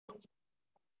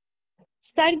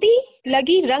सर्दी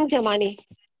लगी रंग जमाने,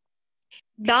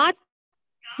 दांत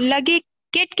लगे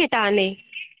किटकिटाने,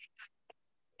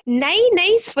 नई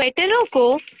नई स्वेटरों को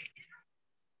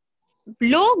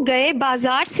लोग गए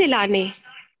बाजार से लाने,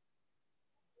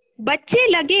 बच्चे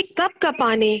लगे कप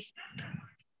कपाने,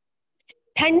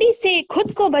 ठंडी से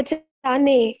खुद को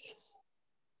बचाने,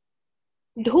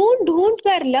 ढूंढ ढूंढ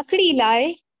कर लकड़ी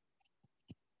लाए,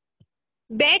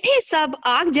 बैठे सब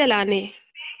आग जलाने,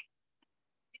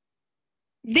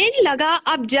 दिन लगा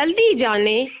अब जल्दी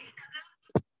जाने,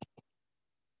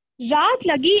 रात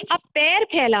लगी अब पैर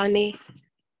फैलाने,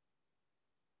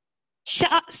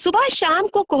 सुबह शाम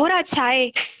को कोहरा छाए,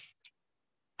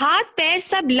 हाथ पैर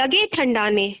सब लगे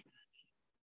ठंडाने,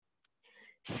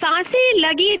 सांसें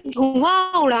लगी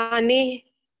धुआं उड़ाने,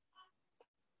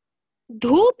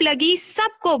 धूप लगी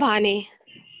सबको भाने,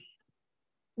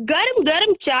 गर्म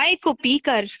गर्म चाय को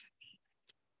पीकर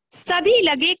सभी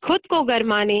लगे खुद को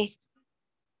गरमाने।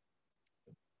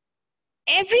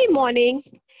 Every morning,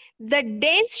 the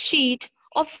dense sheet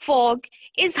of fog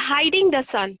is hiding the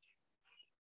sun.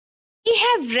 We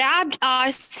have wrapped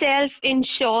ourselves in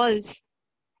shawls.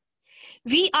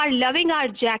 We are loving our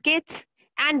jackets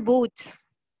and boots.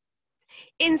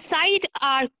 Inside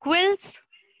our quilts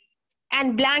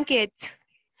and blankets,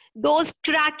 those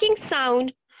cracking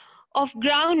sound of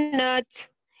groundnuts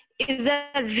is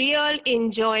a real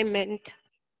enjoyment.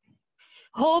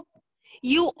 Hope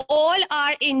you all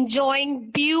are enjoying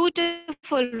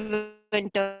beautiful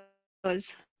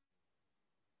winters.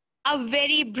 A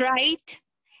very bright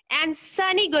and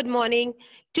sunny good morning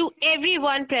to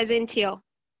everyone present here.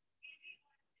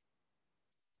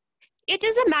 It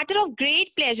is a matter of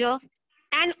great pleasure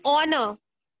and honor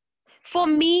for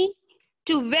me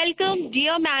to welcome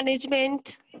dear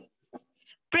management,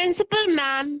 principal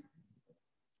ma'am,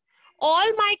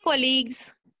 all my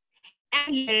colleagues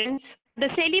and parents, the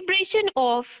celebration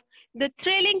of the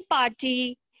thrilling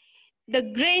party, The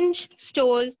Grinch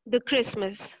Stole the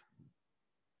Christmas.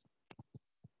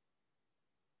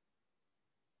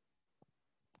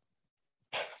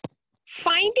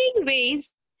 Finding ways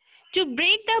to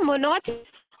break the monotony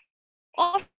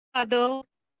of other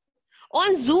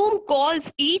on Zoom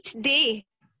calls each day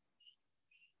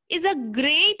is a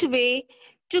great way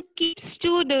to keep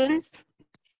students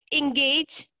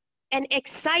engaged and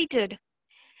excited.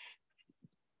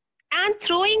 And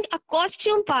throwing a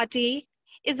costume party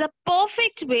is a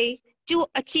perfect way to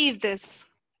achieve this.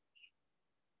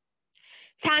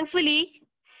 Thankfully,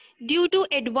 due to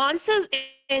advances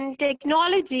in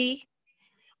technology,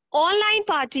 online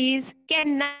parties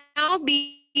can now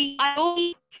be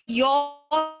your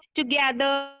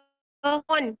together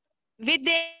on with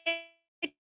their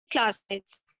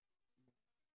classmates.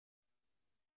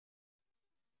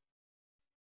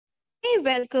 I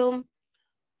welcome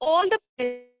all the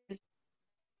parents in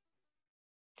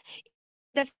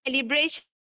the celebration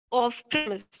of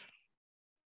Christmas.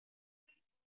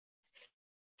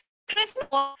 Christmas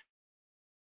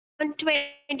on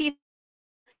 20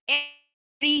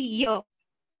 every year.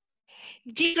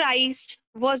 Jesus Christ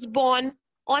was born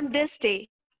on this day.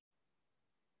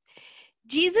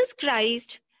 Jesus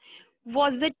Christ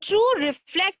was the true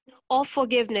reflection of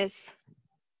forgiveness.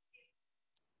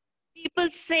 People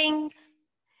sing,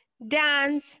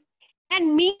 dance,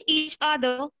 and meet each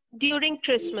other during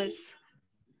Christmas.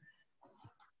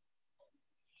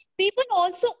 People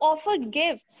also offer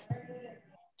gifts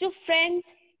to friends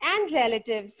and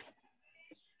relatives.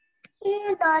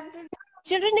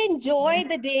 Children enjoy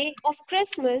the day of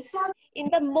Christmas in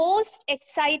the most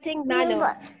exciting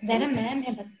manner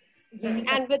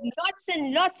and with lots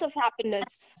and lots of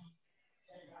happiness.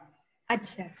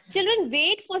 Children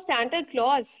wait for Santa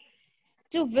Claus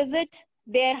to visit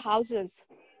their houses.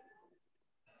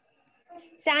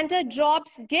 Santa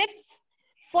drops gifts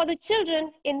for the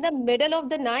children in the middle of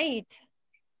the night.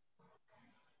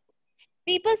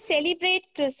 People celebrate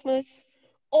Christmas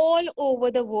all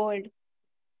over the world.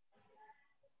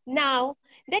 Now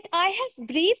that I have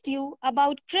briefed you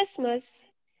about Christmas,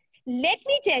 let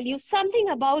me tell you something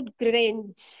about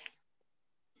Grinch.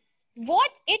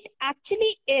 What it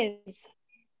actually is.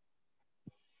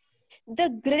 The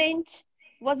Grinch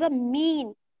was a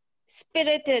mean-spirited,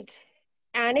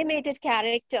 animated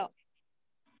character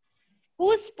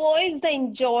who spoils the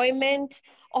enjoyment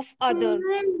of others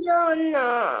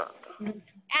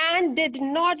and did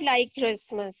not like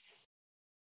Christmas.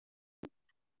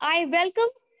 I welcome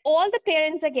all the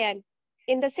parents again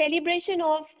in the celebration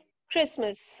of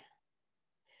Christmas.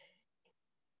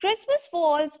 Christmas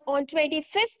falls on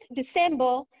 25th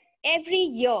December every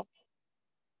year.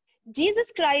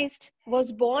 Jesus Christ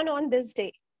was born on this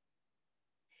day.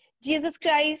 Jesus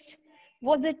Christ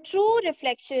was a true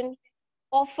reflection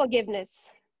of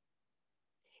forgiveness.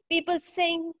 People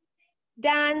sing,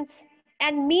 dance,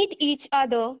 and meet each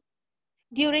other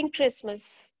during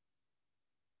Christmas.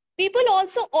 People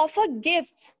also offer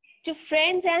gifts to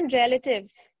friends and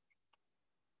relatives.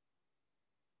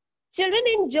 Children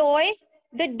enjoy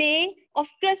the day of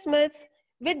Christmas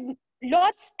with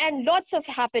lots and lots of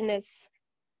happiness.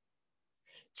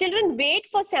 Children wait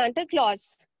for Santa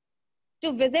Claus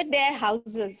to visit their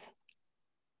houses.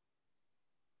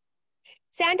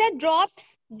 Santa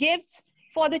drops gifts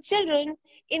for the children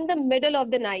in the middle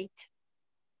of the night.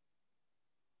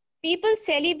 People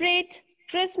celebrate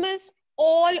Christmas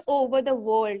all over the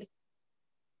world.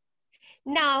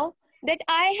 Now that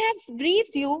I have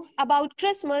briefed you about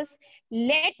Christmas,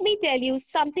 let me tell you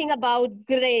something about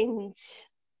Grinch.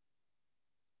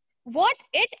 What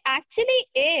it actually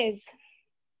is.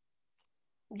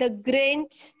 The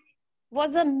Grinch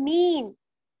was a mean,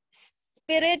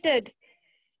 spirited,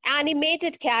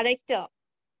 animated character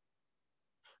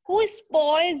who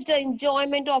spoils the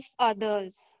enjoyment of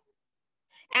others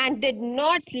and did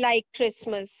not like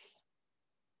Christmas.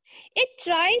 It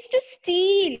tries to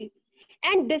steal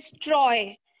and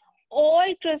destroy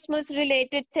all Christmas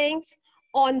related things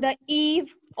on the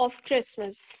eve of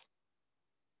Christmas.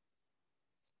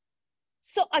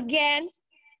 So again,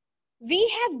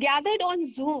 we have gathered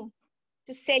on Zoom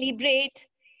to celebrate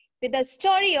with the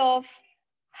story of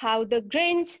how the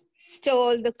Grinch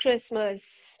stole the Christmas.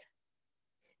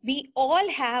 We all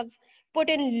have put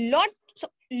in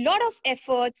lot of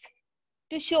efforts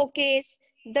to showcase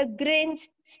the Grinch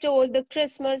stole the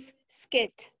Christmas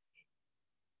skit.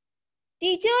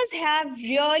 Teachers have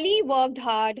really worked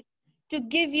hard to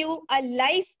give you a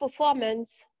live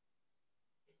performance.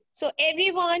 So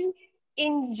everyone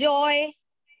enjoy.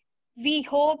 We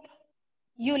hope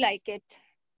you like it.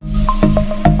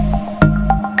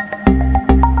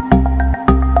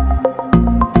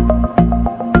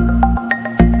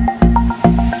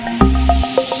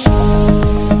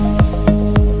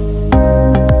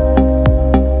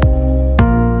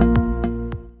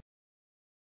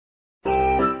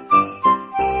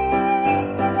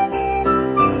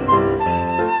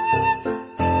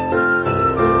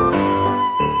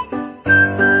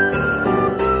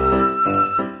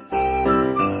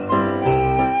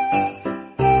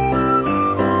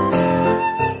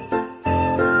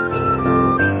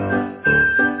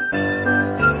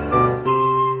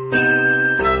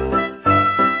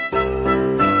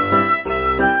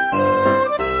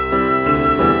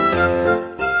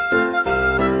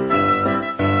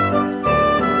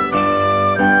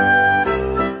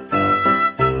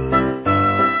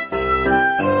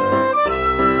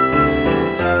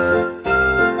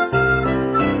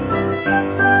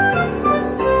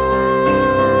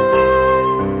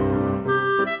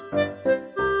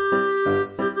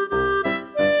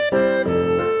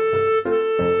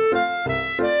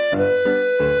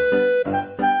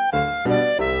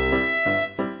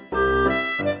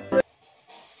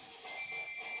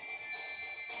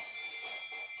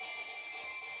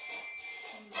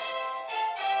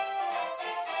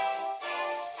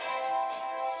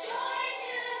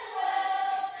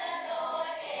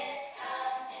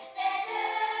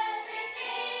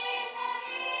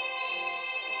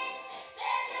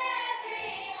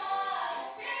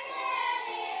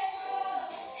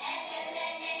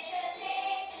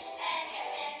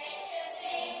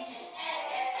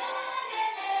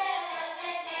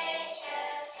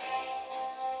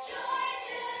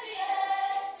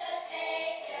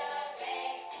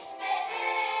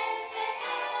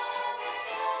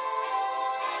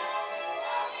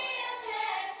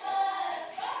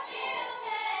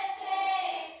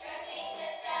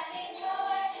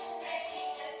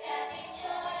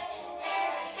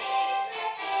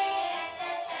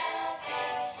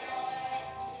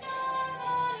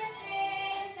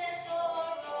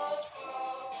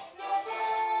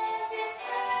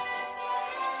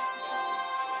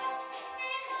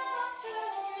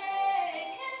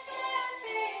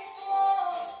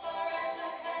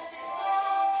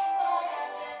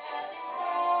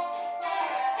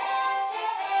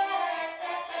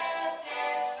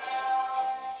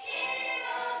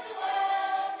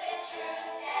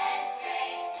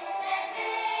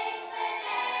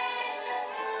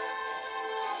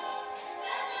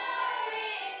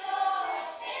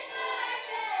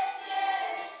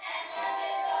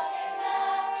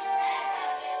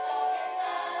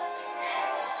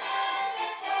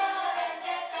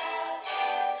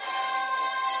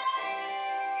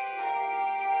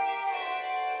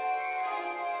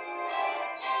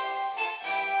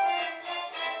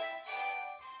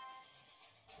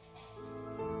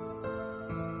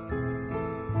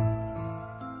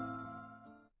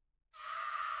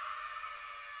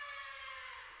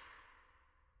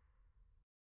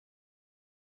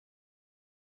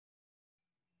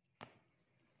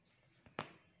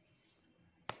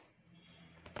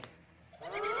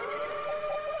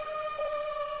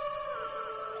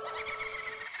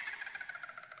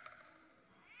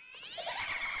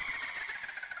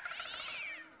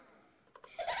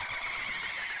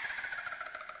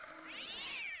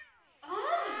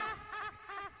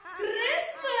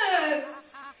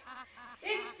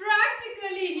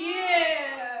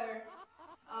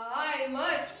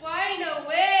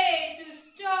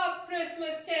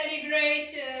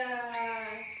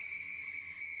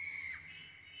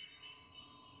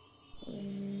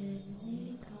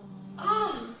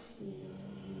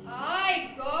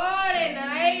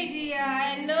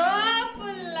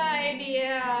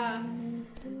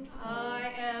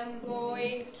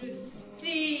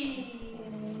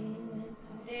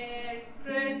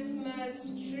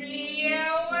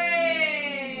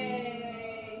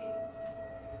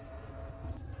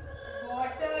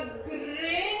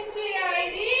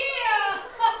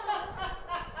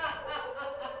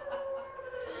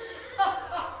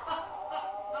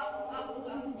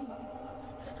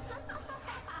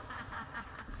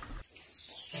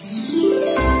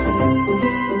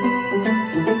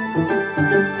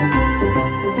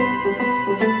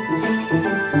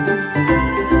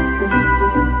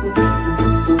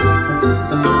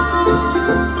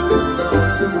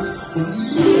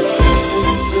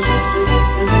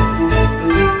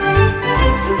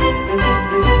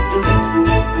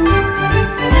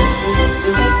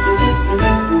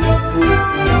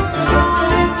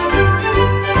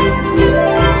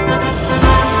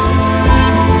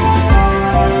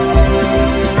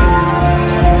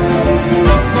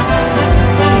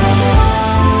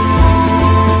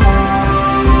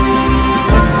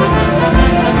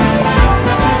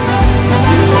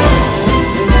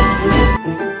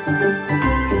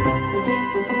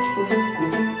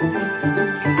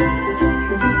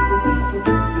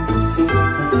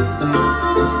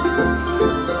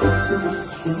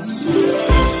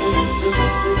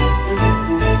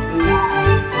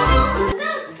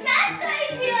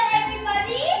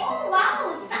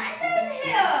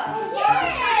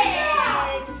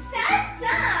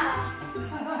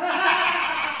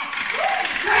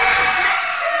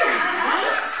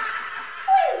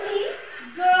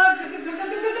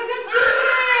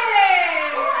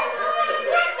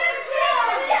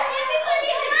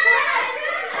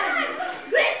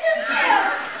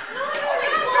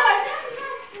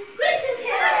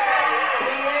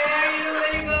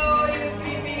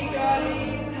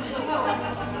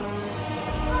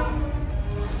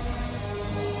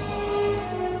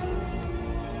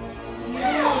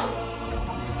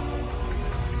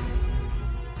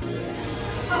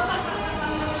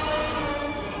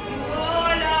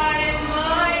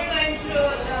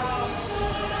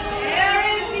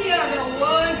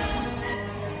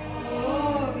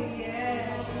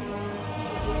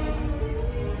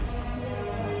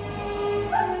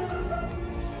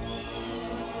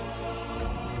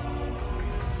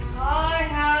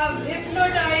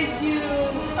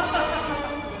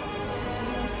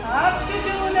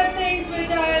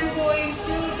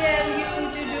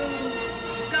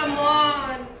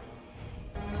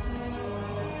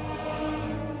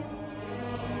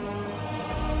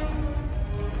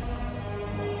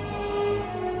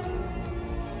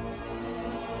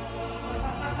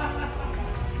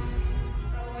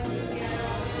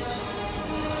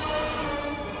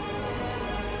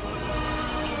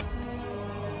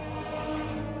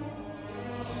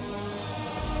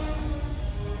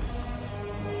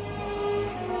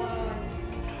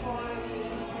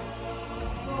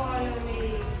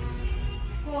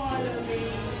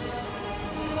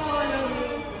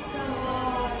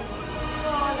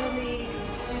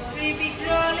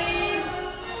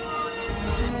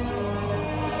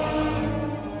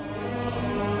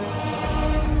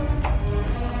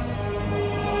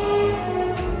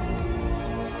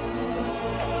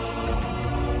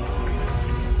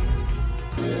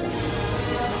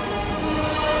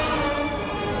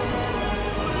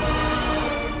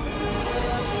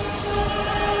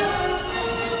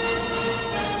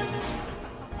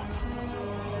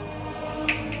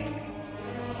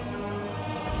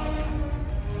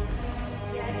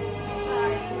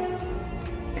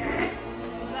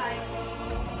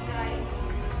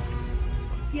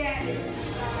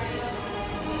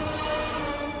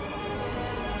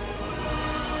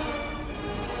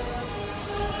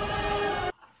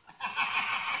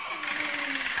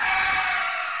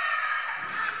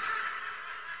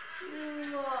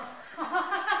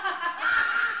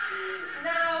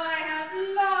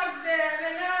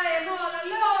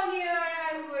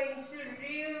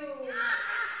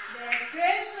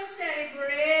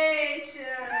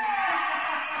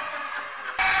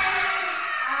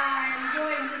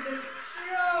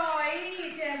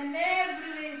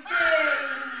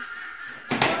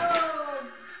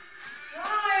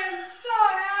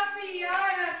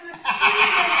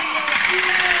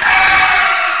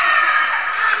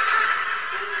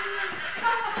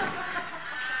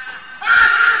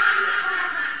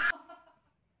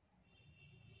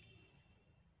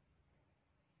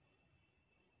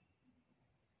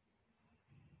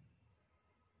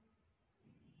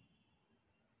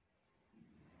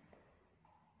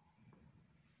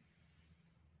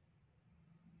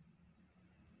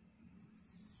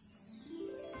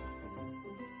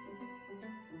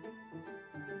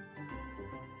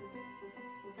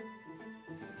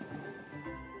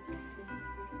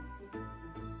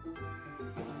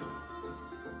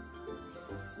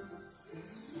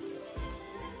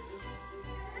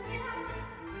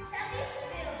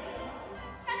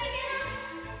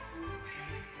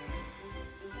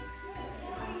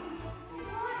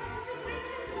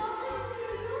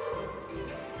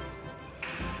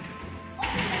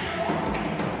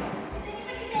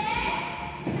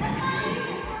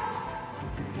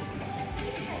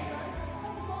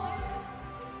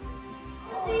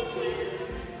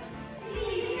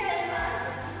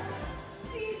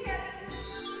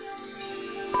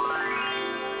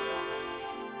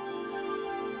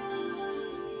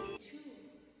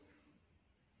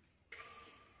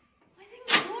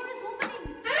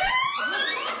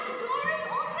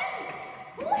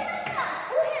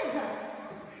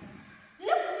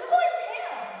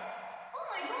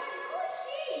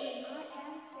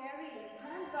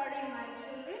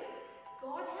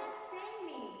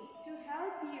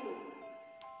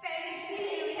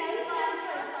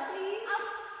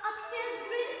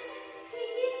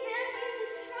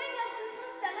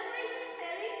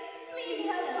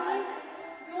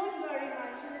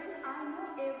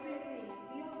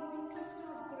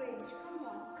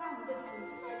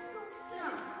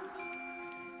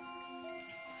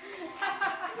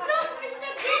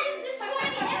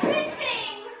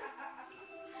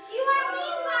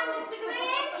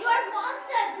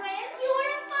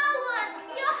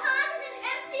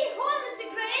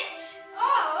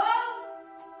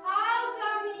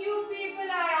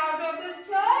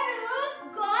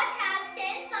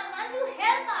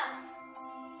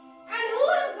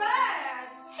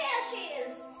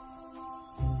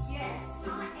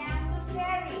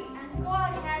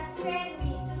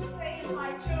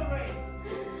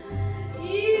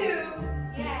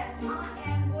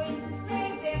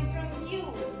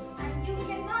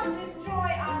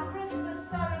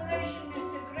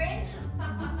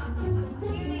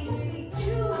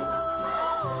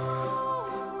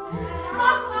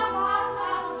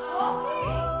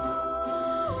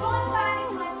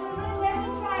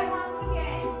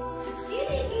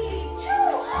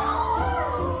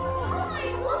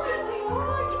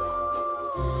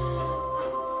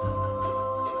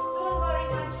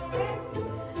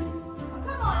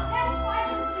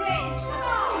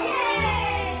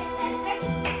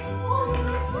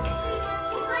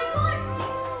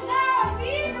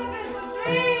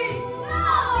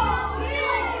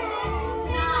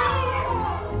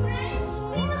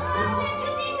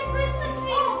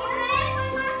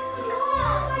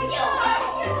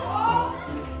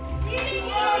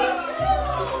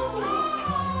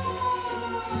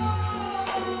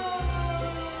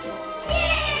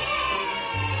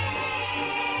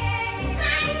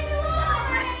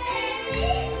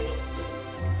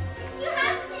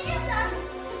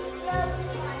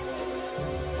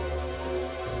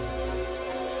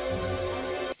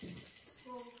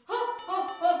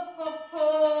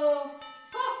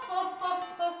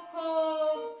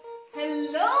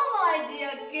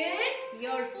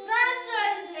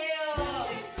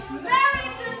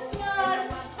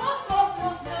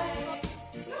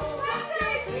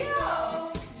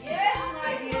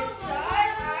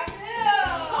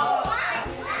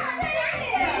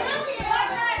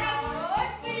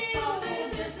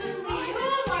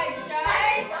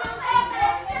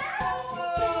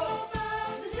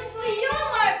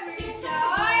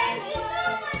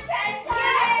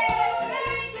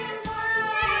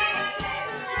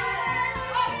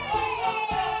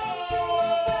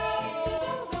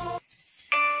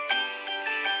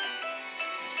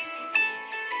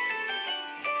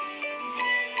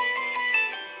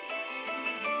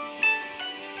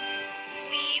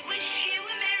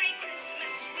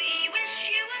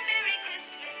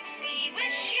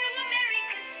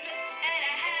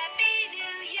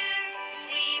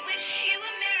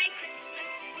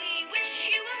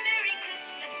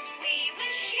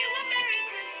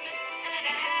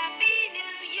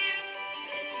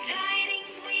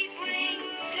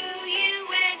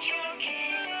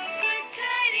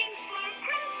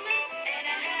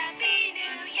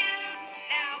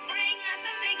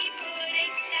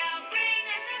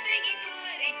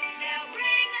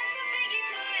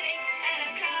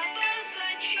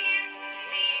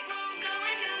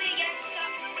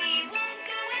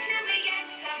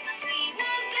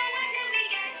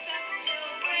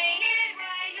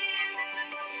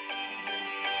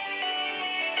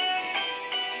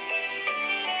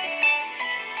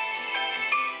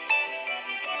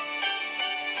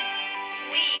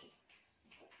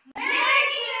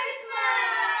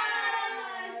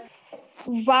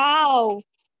 Wow,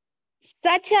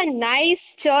 such a nice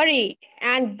story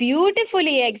and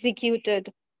beautifully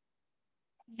executed.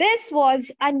 This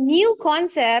was a new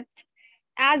concept.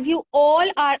 As you all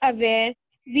are aware,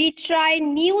 we try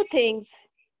new things,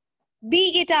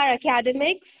 be it our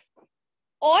academics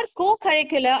or co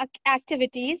curricular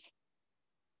activities,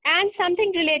 and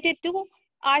something related to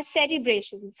our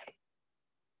celebrations.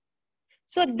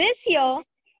 So this year,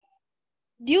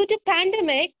 due to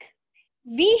pandemic,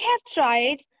 we have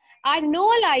tried our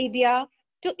novel idea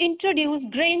to introduce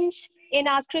Grinch in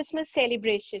our Christmas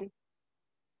celebration.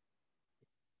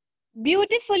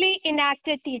 Beautifully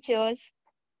enacted teachers,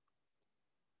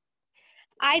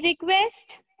 I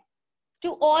request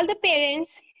to all the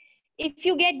parents, if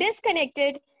you get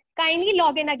disconnected, kindly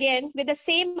log in again with the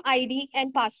same ID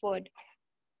and password.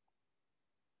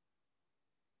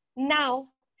 Now,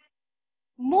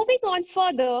 moving on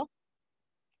further,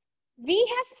 we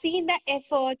have seen the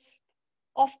efforts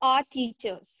of our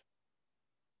teachers.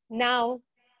 Now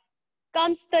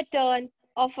comes the turn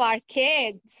of our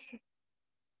kids.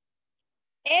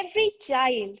 Every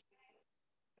child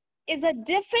is a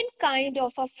different kind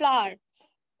of a flower.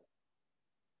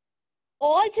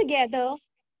 All together,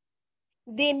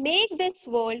 they make this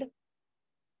world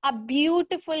a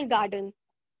beautiful garden.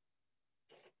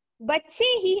 बच्चे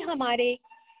ही हमारे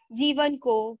जीवन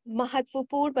को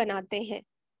महत्वपूर्ण बनाते हैं.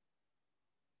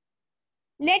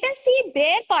 Let us see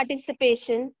their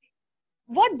participation,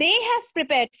 what they have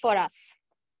prepared for us.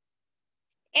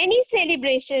 Any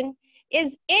celebration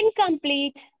is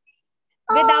incomplete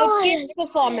without kids'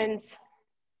 performance.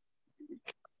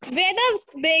 Whether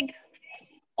big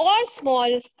or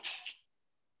small,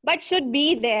 but should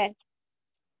be there.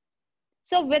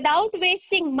 So without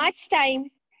wasting much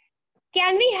time,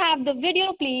 can we have the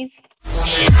video, please?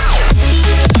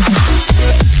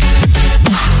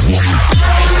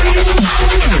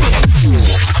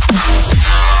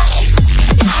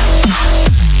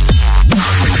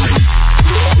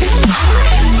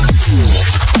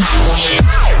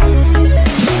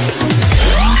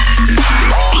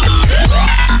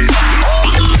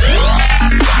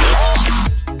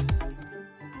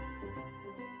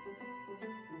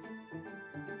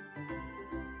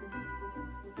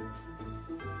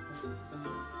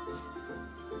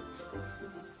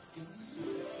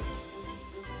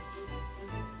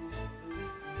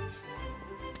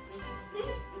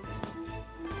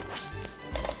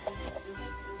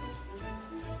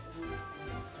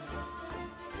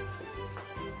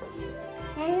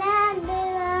 Hello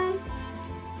everyone.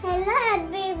 Hello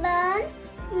everyone.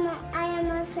 I am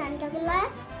a Santa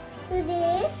Claus.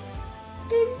 Today is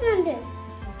Christmas Day.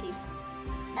 Okay.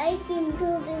 I came to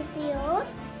this year.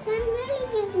 Merry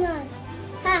Christmas.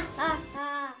 Ha ha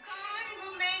ha.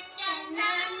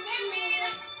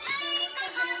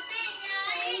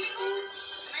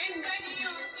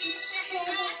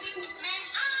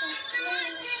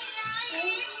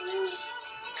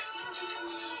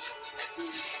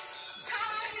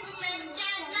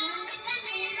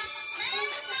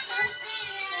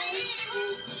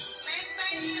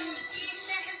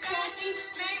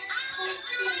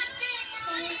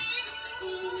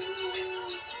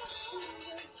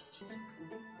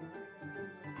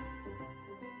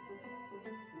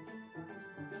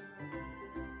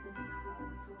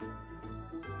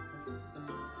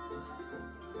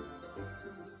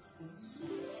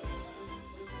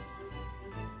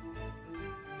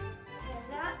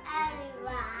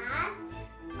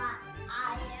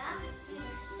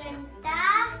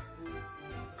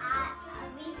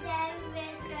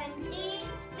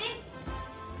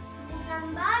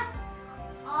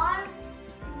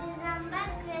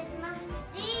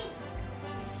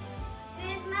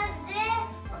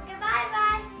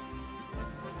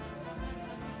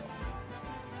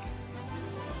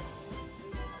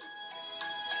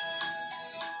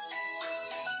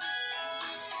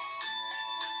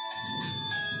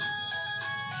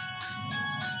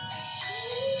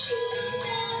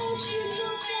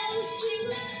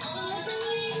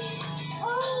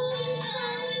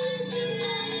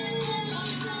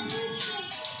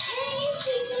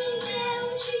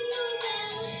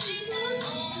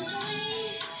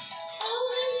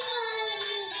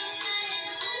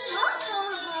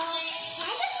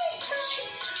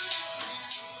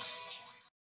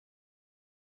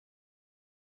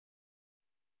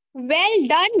 Well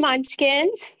done,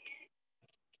 Munchkins.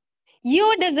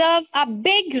 You deserve a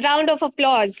big round of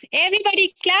applause.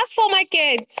 Everybody clap for my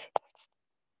kids.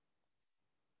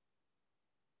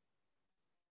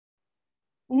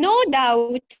 No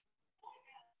doubt,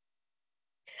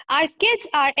 our kids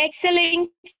are excelling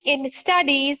in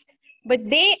studies, but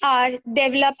they are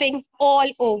developing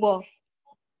all over.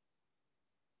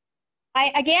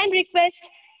 I again request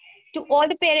to all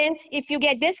the parents, if you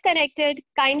get disconnected,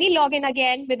 kindly log in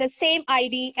again with the same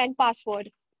ID and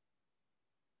password.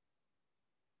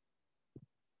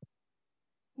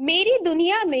 मेरी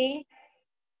दुनिया में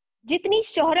जितनी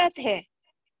शोहरत है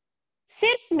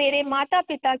सिर्फ मेरे माता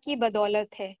पिता की बदौलत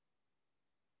है.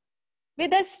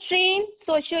 With a strained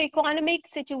socio-economic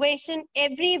situation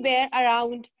everywhere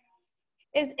around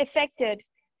is affected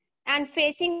and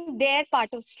facing their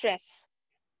part of stress.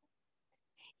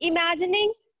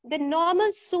 Imagining the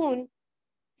normal soon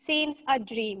seems a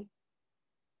dream.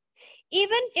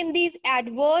 Even in these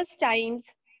adverse times,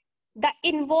 the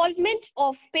involvement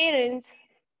of parents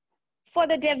for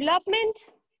the development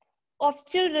of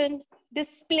children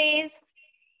displays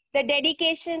the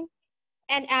dedication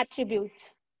and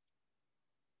attributes.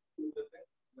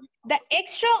 The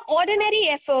extraordinary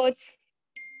efforts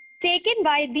taken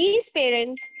by these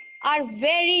parents are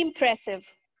very impressive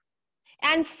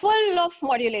and full of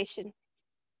modulation.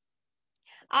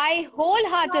 I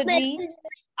wholeheartedly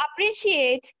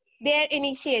appreciate their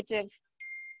initiative.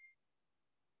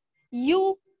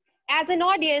 You, as an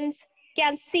audience,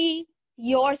 can see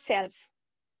yourself.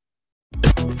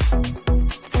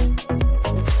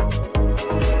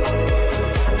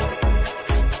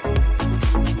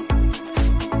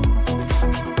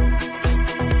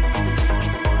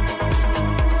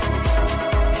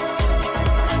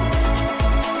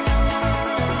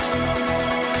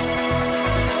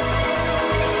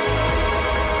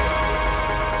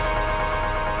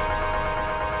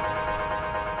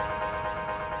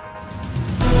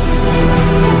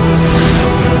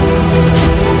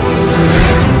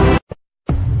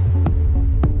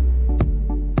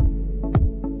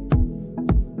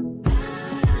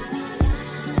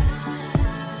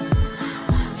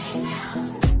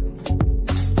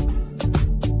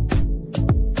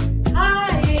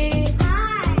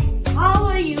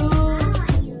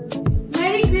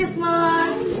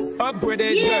 With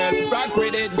it, girl, rock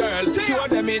with it, girl, show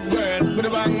them it, girl, with a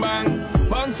bang bang,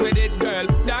 bounce with it, girl,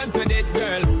 dance with it,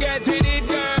 girl, get with it,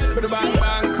 girl, with a bang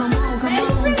bang. Come on,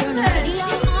 turn the radio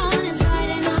on, it's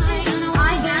Friday night. I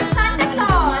got Santa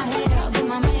Claus. Head up, put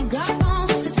my makeup on,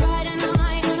 it's Friday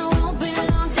night, and I won't be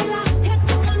long till I hit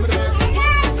the guns down, hit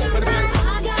the guns down.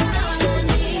 I got all I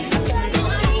need, I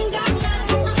ain't got cash,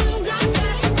 I ain't got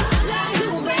cash, I got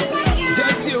you, baby.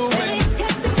 Just you, baby.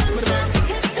 Hit the guns down,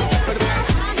 hit the guns down.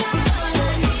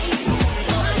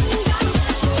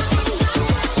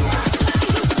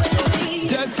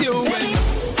 Just you, baby.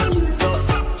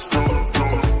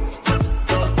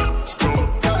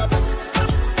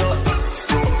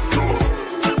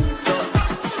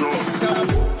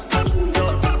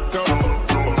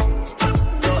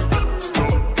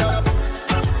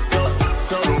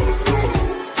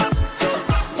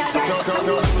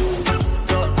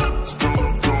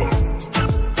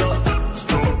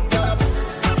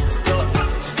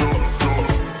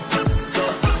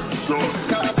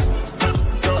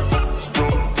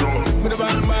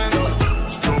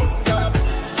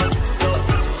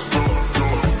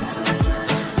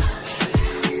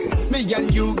 Me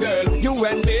and you, girl, you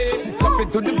and me. Tap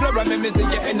it to the floor and make me see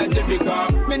your energy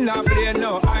because me not play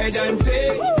no hide and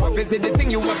seek. Obviously the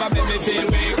thing you ever make me feel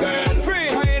weak, girl. Free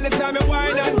high anytime you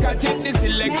whine and catch it. The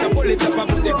selector pull it up and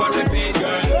put it on repeat,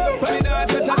 girl. But it not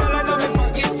touch a dollar in my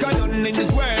pocket, cause nothing in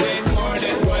this world ain't more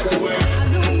than what's worth. I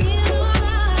don't need no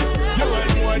other. You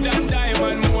want more than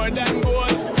diamond, more than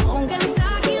gold. Aunque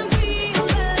saquen frío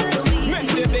de mí.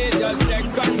 Make the day just take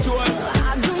control.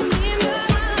 I don't need no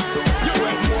other. You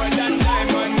want more than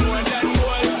diamond, more than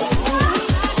gold.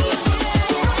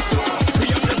 We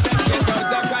have to take it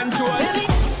out of control. Baby,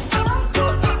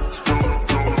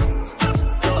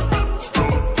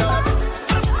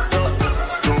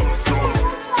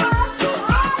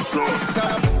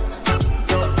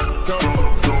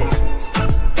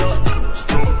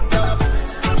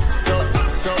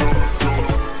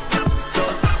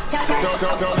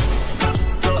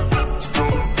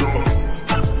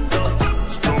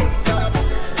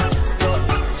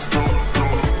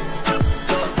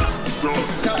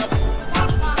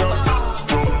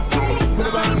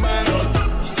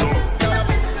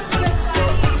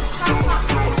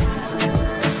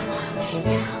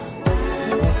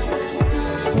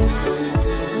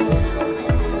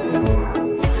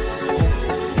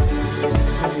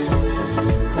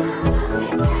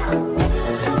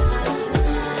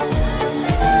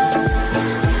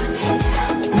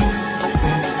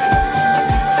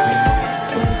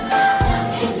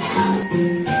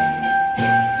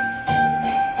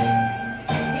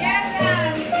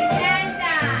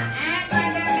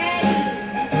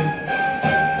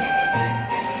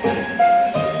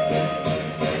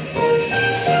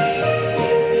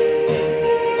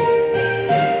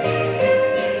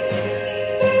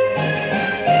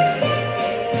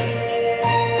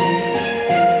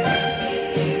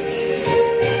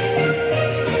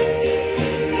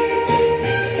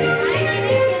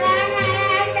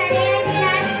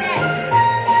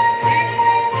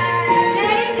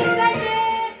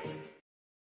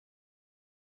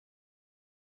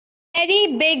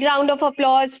 very big round of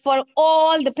applause for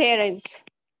all the parents.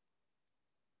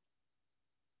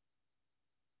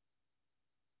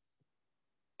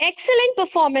 Excellent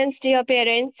performance, dear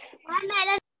parents.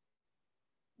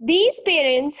 These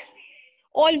parents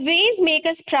always make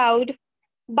us proud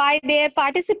by their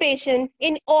participation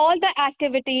in all the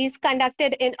activities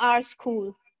conducted in our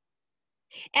school.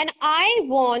 And I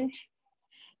want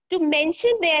to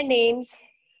mention their names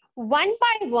one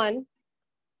by one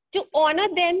to honor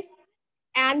them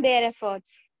and their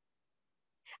efforts.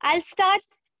 I'll start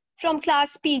from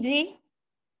class PG.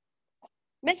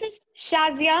 Mrs.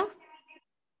 Shazia,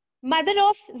 mother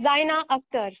of Zaina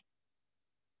Akhtar.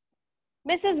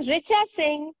 Mrs. Richa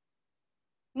Singh,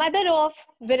 mother of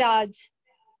Viraj.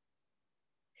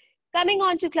 Coming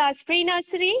on to class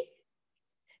pre-nursery,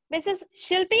 Mrs.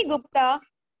 Shilpi Gupta,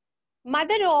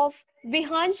 mother of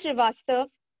Vihan Srivastav.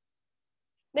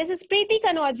 Mrs. Preeti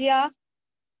Kanojia,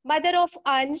 mother of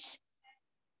Ansh.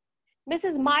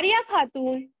 Mrs. Maria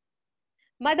Khatun,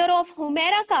 mother of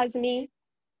Humaira Kazmi.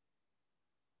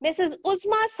 Mrs.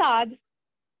 Uzma Saad,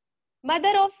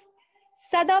 mother of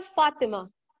Sadaf Fatima.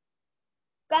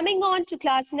 Coming on to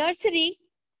class nursery,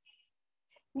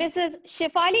 Mrs.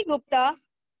 Shefali Gupta,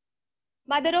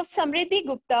 mother of Samriti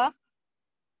Gupta.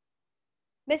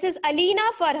 Mrs. Alina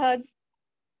Farhad,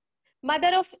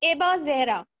 mother of Eba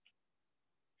Zehra.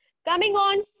 Coming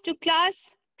on to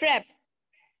class prep,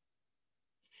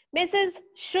 Mrs.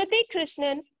 Shruti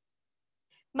Krishnan,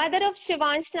 mother of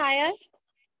Shivansh Nair.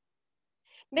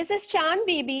 Mrs. Chand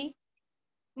Bibi,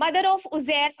 mother of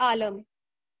Uzair Alam.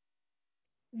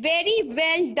 Very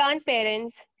well done,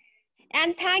 parents.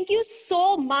 And thank you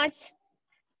so much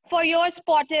for your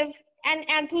sportive and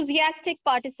enthusiastic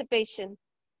participation.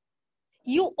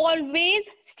 You always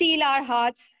steal our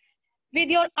hearts with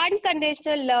your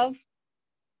unconditional love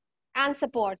and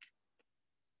support.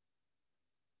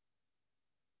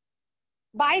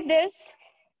 By this,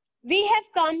 we have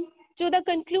come to the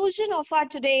conclusion of our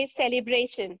today's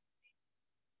celebration.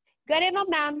 Garima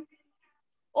ma'am,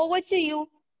 over to you.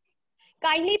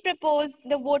 Kindly propose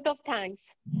the vote of thanks.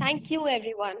 Thank you,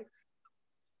 everyone.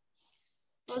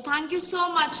 Well, thank you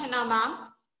so much, Hina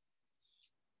ma'am.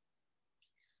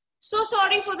 So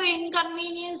sorry for the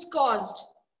inconvenience caused.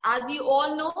 As you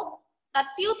all know, that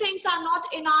few things are not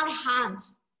in our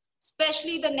hands,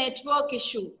 especially the network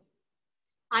issue.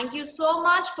 Thank you so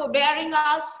much for bearing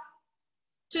us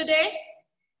today.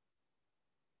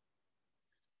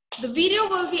 The video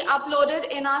will be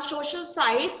uploaded in our social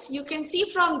sites. You can see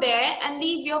from there and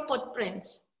leave your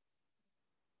footprints.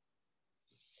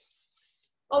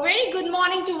 A very good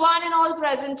morning to one and all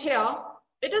present here.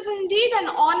 It is indeed an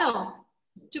honor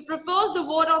to propose the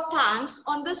vote of thanks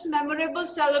on this memorable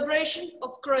celebration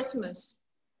of Christmas.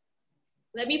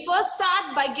 Let me first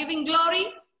start by giving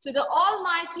glory to the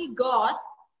Almighty God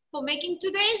for making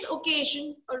today's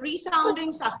occasion a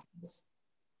resounding success.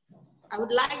 I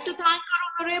would like to thank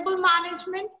our honorable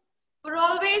management for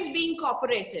always being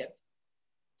cooperative.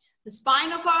 The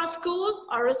spine of our school,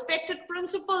 our respected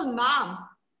principal, ma'am,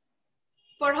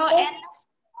 for her endless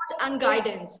support and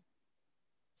guidance.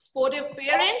 Sportive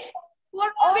parents who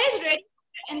are always ready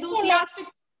for enthusiastic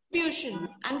contribution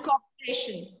and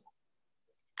cooperation.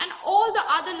 And all the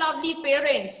other lovely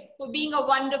parents for being a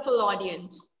wonderful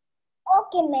audience.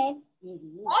 Okay, ma'am.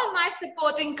 All my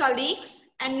supporting colleagues,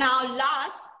 and now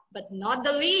last but not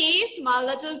the least, my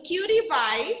little cutie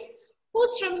pies,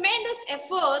 whose tremendous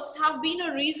efforts have been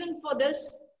a reason for the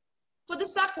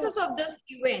success of this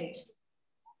event.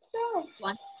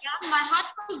 Once again, my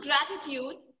heartfelt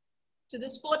gratitude to the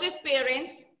sportive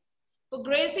parents for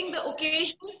gracing the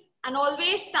occasion and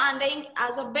always standing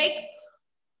as a big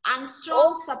and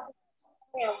strong support.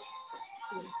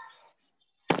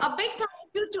 A big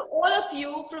thank you to all of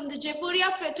you from the Jaipuria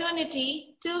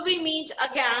fraternity till we meet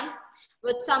again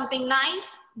with something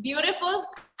nice, beautiful,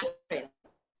 and different.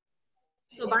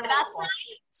 So by that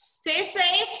time, stay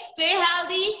safe, stay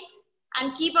healthy,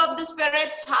 and keep up the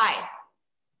spirits high.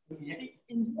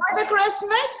 Enjoy the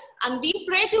Christmas, and we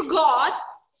pray to God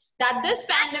that this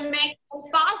pandemic will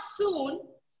pass soon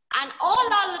and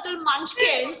all our little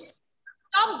munchkins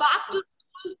come back to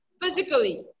school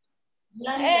physically.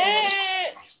 No. Thank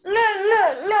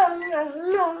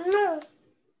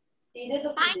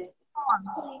you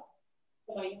all.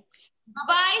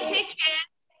 Bye-bye, take care.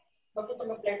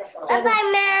 Bye-bye,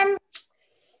 ma'am.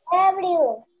 Love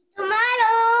you.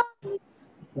 Tomorrow.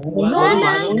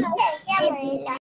 Bye-bye.